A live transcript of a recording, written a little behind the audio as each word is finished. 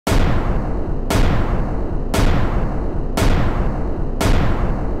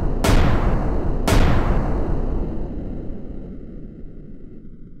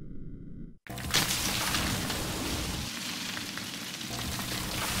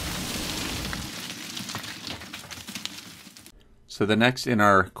So the next in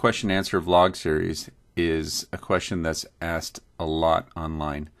our question and answer vlog series is a question that's asked a lot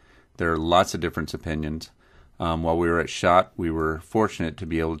online. There are lots of different opinions. While we were at SHOT, we were fortunate to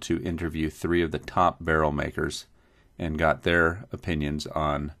be able to interview 3 of the top barrel makers and got their opinions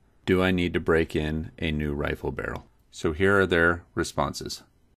on, do I need to break in a new rifle barrel? So here are their responses.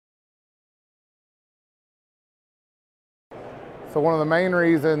 So one of the main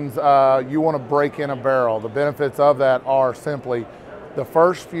reasons you want to break in a barrel, the benefits of that are simply the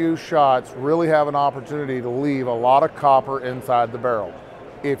first few shots really have an opportunity to leave a lot of copper inside the barrel.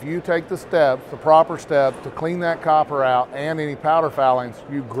 If you take the steps, the proper steps to clean that copper out and any powder foulings,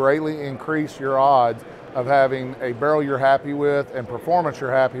 you greatly increase your odds of having a barrel you're happy with and performance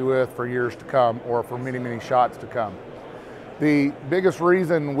you're happy with for years to come or for many, many shots to come. The biggest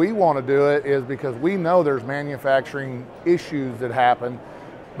reason we want to do it is because we know there's manufacturing issues that happen.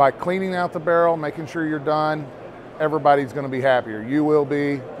 By cleaning out the barrel, making sure you're done, everybody's going to be happier. You will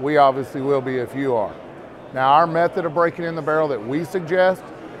be, we obviously will be if you are. Now our method of breaking in the barrel that we suggest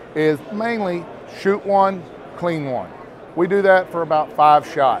is mainly shoot one, clean one. We do that for about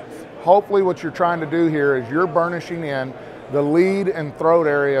 5 shots. Hopefully what you're trying to do here is you're burnishing in the lead and throat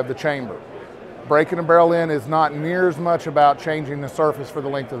area of the chamber. Breaking a barrel in is not near as much about changing the surface for the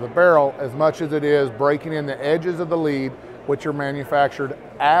length of the barrel as much as it is breaking in the edges of the lead, which are manufactured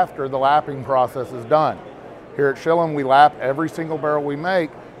after the lapping process is done. Here at Shilen, we lap every single barrel we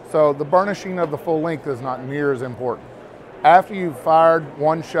make, so the burnishing of the full length is not near as important. After you've fired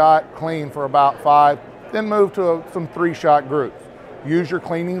 1 shot clean for about 5, then move to some 3-shot groups. Use your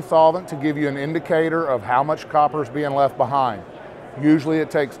cleaning solvent to give you an indicator of how much copper is being left behind. Usually it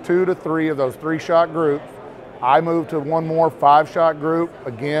takes 2 to 3 of those 3-shot groups. I move to 1 more 5-shot group,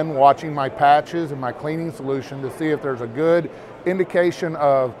 again watching my patches and my cleaning solution to see if there's a good indication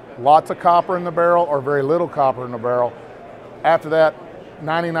of lots of copper in the barrel or very little copper in the barrel. After that,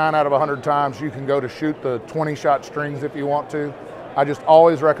 99 out of 100 times you can go to shoot the 20-shot strings if you want to. I just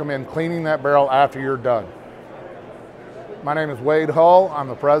always recommend cleaning that barrel after you're done. My name is Wade Hull. I'm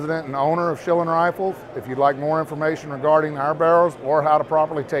the president and owner of Shilen Rifles. If you'd like more information regarding our barrels or how to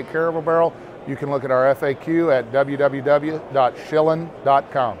properly take care of a barrel, you can look at our FAQ at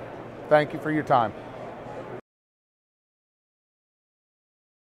www.shilen.com. Thank you for your time.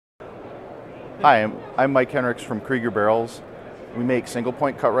 Hi, I'm Mike Hinrichs from Krieger Barrels. We make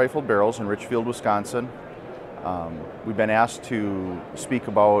single-point cut rifled barrels in Richfield, Wisconsin. We've been asked to speak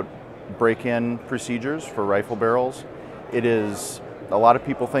about break-in procedures for rifle barrels. A lot of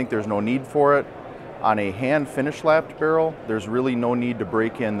people think there's no need for it. On a hand finish lapped barrel, there's really no need to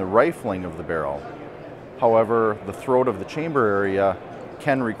break in the rifling of the barrel. However, the throat of the chamber area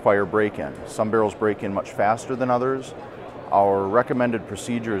can require break-in. Some barrels break in much faster than others. Our recommended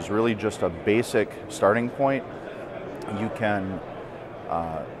procedure is really just a basic starting point. You can,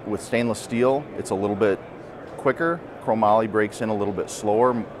 with stainless steel, it's a little bit quicker. Chromoly breaks in a little bit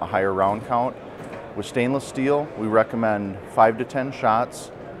slower, a higher round count. With stainless steel, we recommend 5 to 10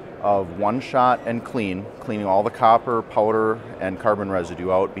 shots of 1 shot and cleaning all the copper, powder, and carbon residue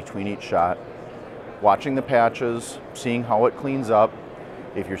out between each shot. Watching the patches, seeing how it cleans up.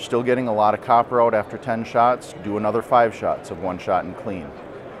 If you're still getting a lot of copper out after 10 shots, do another 5 shots of 1 shot and clean.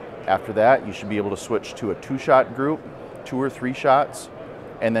 After that, you should be able to switch to a 2-shot group, 2 or 3 shots,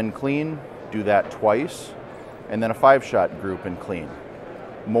 and then clean. Do that twice, and then a 5-shot group and clean.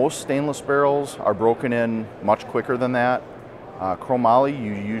 Most stainless barrels are broken in much quicker than that. Chromoly,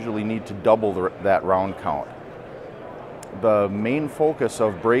 you usually need to double that round count. The main focus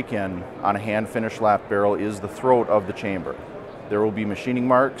of break-in on a hand finish lap barrel is the throat of the chamber. There will be machining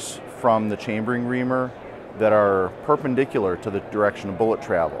marks from the chambering reamer that are perpendicular to the direction of bullet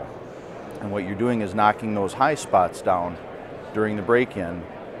travel. And what you're doing is knocking those high spots down during the break-in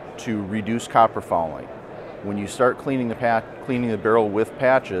to reduce copper fouling. When you start cleaning the barrel with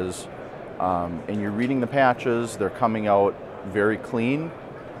patches, and you're reading the patches, they're coming out very clean,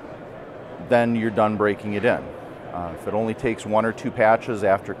 then you're done breaking it in. If it only takes 1 or 2 patches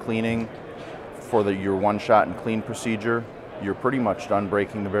after cleaning for your 1 shot and clean procedure, you're pretty much done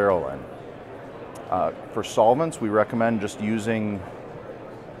breaking the barrel in. For solvents, we recommend just using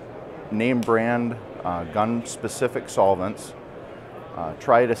name brand, gun specific solvents.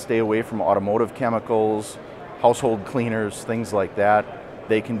 Try to stay away from automotive chemicals, household cleaners, things like that.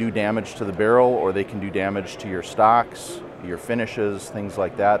 They can do damage to the barrel, or they can do damage to your stocks, your finishes, things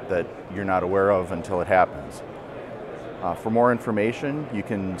like that that you're not aware of until it happens. For more information, you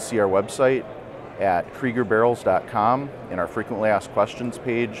can see our website at kriegerbarrels.com. In our frequently asked questions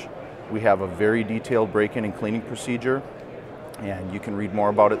page, we have a very detailed break-in and cleaning procedure, and you can read more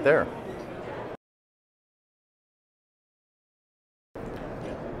about it there.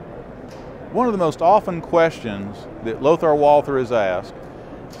 One of the most often questions that Lothar-Walther is asked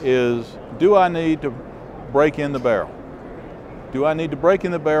is, do I need to break in the barrel? Do I need to break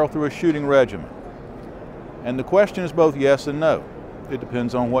in the barrel through a shooting regimen? And the question is both yes and no. It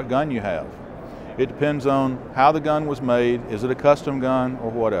depends on what gun you have. It depends on how the gun was made. Is it a custom gun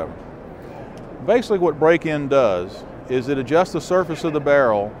or whatever? Basically what break-in does is it adjusts the surface of the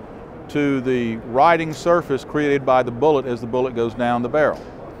barrel to the riding surface created by the bullet as the bullet goes down the barrel.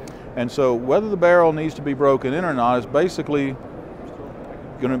 And so whether the barrel needs to be broken in or not is basically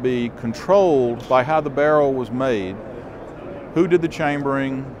going to be controlled by how the barrel was made, who did the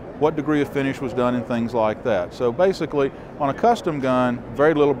chambering, what degree of finish was done, and things like that. So basically, on a custom gun,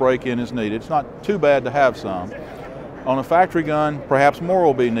 very little break-in is needed. It's not too bad to have some. On a factory gun, perhaps more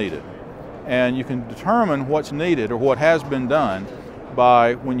will be needed. And you can determine what's needed or what has been done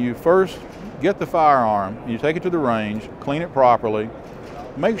by when you first get the firearm, you take it to the range, clean it properly,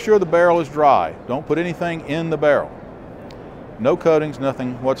 make sure the barrel is dry. Don't put anything in the barrel. No coatings,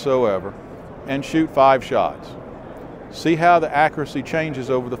 nothing whatsoever, and shoot 5 shots. See how the accuracy changes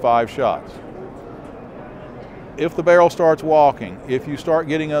over the 5 shots. If the barrel starts walking, if you start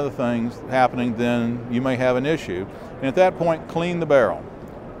getting other things happening, then you may have an issue. And at that point, clean the barrel.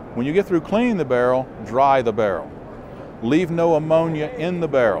 When you get through cleaning the barrel, dry the barrel. Leave no ammonia in the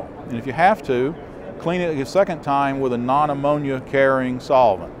barrel. And if you have to, clean it a second time with a non-ammonia carrying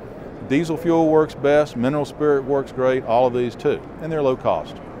solvent. Diesel fuel works best, mineral spirit works great, all of these too, and they're low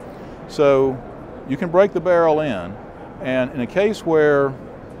cost. So you can break the barrel in, and in a case where,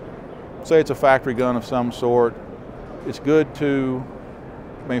 say it's a factory gun of some sort, it's good to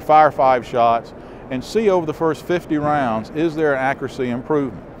fire 5 shots and see over the first 50 rounds, is there an accuracy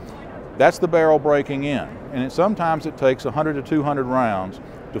improvement? That's the barrel breaking in. And sometimes it takes 100 to 200 rounds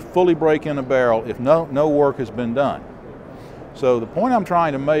to fully break in a barrel if no work has been done. So the point I'm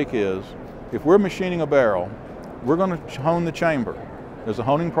trying to make is, if we're machining a barrel, we're going to hone the chamber. There's a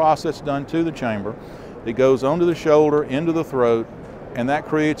honing process done to the chamber. It goes onto the shoulder, into the throat, and that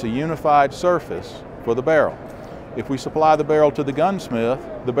creates a unified surface for the barrel. If we supply the barrel to the gunsmith,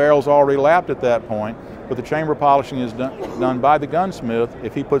 the barrel's already lapped at that point, but the chamber polishing is done by the gunsmith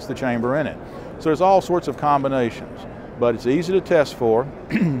if he puts the chamber in it. So there's all sorts of combinations, but it's easy to test for.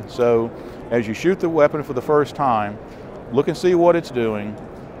 So as you shoot the weapon for the first time, look and see what it's doing,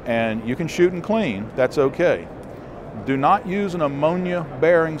 and you can shoot and clean, that's okay. Do not use an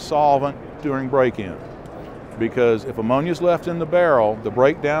ammonia-bearing solvent during break-in, because if ammonia is left in the barrel, the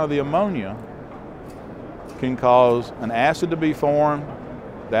breakdown of the ammonia can cause an acid to be formed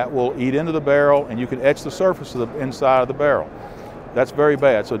that will eat into the barrel, and you can etch the surface of the inside of the barrel. That's very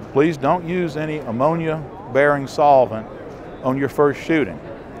bad. So please don't use any ammonia-bearing solvent on your first shooting.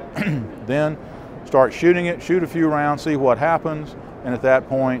 Then start shooting it, shoot a few rounds, see what happens, and at that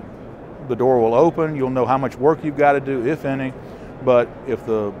point the door will open. You'll know how much work you've got to do, if any. But if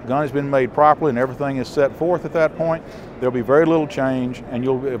the gun has been made properly and everything is set forth at that point, there'll be very little change, and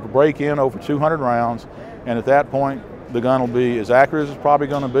you'll break in over 200 rounds, and at that point the gun will be as accurate as it's probably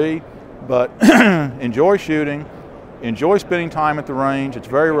going to be. But enjoy shooting, enjoy spending time at the range. It's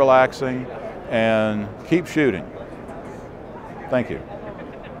very relaxing, and keep shooting. Thank you.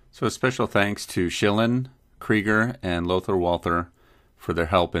 So a special thanks to Shilen, Krieger, and Lothar-Walther for their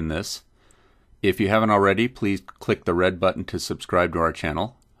help in this. If you haven't already, please click the red button to subscribe to our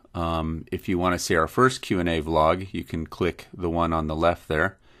channel. If you want to see our first Q&A vlog, you can click the one on the left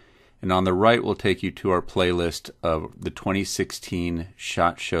there. And on the right will take you to our playlist of the 2016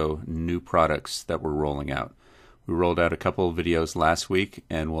 SHOT Show new products that we're rolling out. We rolled out a couple of videos last week,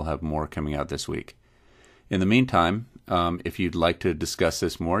 and we'll have more coming out this week. In the meantime, if you'd like to discuss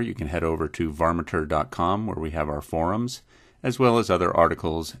this more, you can head over to varminter.com, where we have our forums, as well as other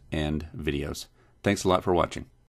articles and videos. Thanks a lot for watching.